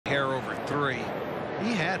hair over 3.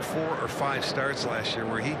 He had 4 or 5 starts last year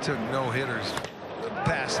where he took no-hitters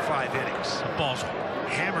past 5 innings. The ball's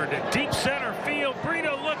hammered to deep center field.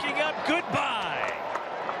 Brito looking up. Goodbye.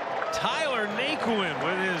 Tyler Naquin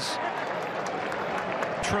with his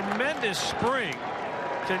tremendous spring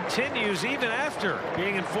continues even after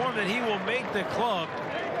being informed that he will make the club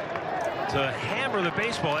to hammer the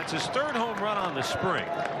baseball. That's his 3rd home run on the spring.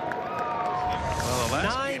 Well,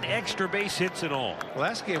 9 extra base hits in all.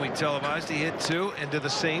 Last game we televised, he hit 2 into the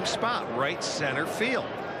same spot, right center field,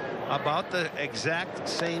 about the exact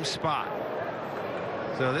same spot.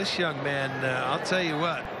 So this young man, I'll tell you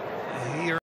what, he